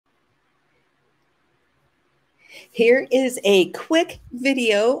Here is a quick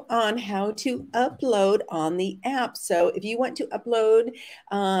video on how to upload on the app. So if you want to upload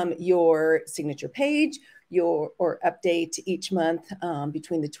your signature page, or update each month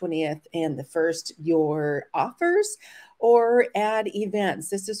between the 20th and the 1st, your offers or add events,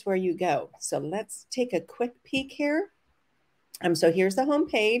 this is where you go. So let's take a quick peek here. So here's the home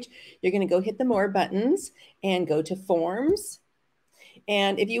page. You're going to go hit the more buttons and go to forms.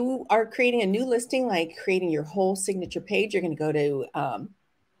 And if you are creating a new listing, like creating your whole signature page, you're going to go to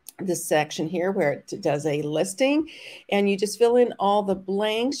this section here where it does a listing, and you just fill in all the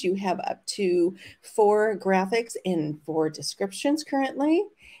blanks. You have up to 4 graphics and 4 descriptions currently,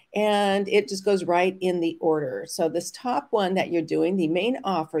 and it just goes right in the order. So this top one that you're doing, the main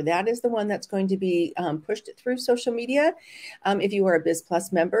offer, that is the one that's going to be pushed through social media if you are a Biz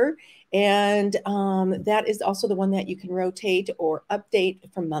Plus member. And that is also the one that you can rotate or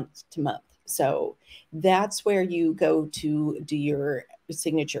update from month to month. So that's where you go to do your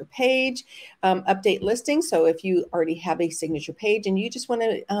signature page, update listing. So if you already have a signature page and you just want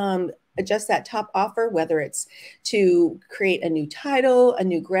to adjust that top offer, whether it's to create a new title, a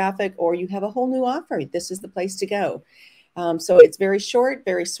new graphic, or you have a whole new offer, this is the place to go. So it's very short,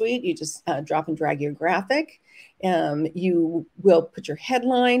 very sweet. You just drop and drag your graphic. You will put your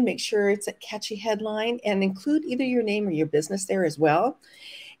headline, make sure it's a catchy headline, and include either your name or your business there as well.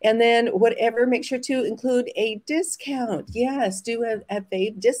 And then whatever, make sure to include a discount. Yes, do a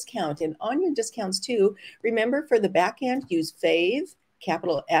Fave discount. And on your discounts too, remember for the back end, use Fave,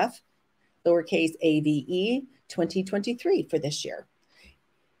 capital F, lowercase AVE 2023 for this year,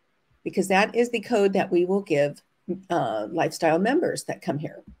 because that is the code that we will give lifestyle members that come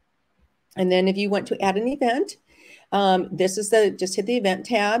here. And then if you want to add an event, this is just hit the event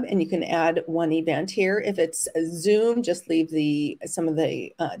tab and you can add one event here. If it's a Zoom, just leave some of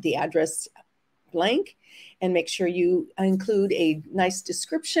the address blank and make sure you include a nice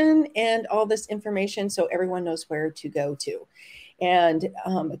description and all this information so everyone knows where to go to. And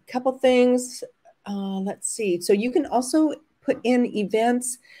a couple things, let's see. So you can also put in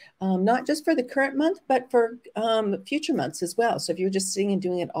events, not just for the current month, but for future months as well. So if you're just sitting and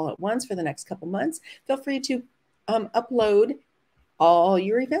doing it all at once for the next couple months, feel free to upload all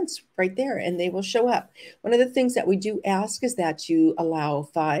your events right there and they will show up. One of the things that we do ask is that you allow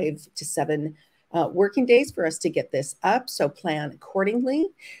 5 to 7 working days for us to get this up. So plan accordingly.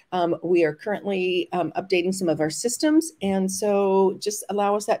 We are currently updating some of our systems. And so just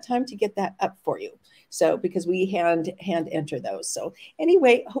allow us that time to get that up for you. So because we hand enter those. So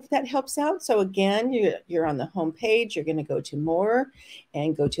anyway, hope that helps out. So again, you're on the home page. You're going to go to more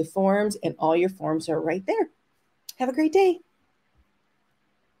and go to forms, and all your forms are right there. Have a great day.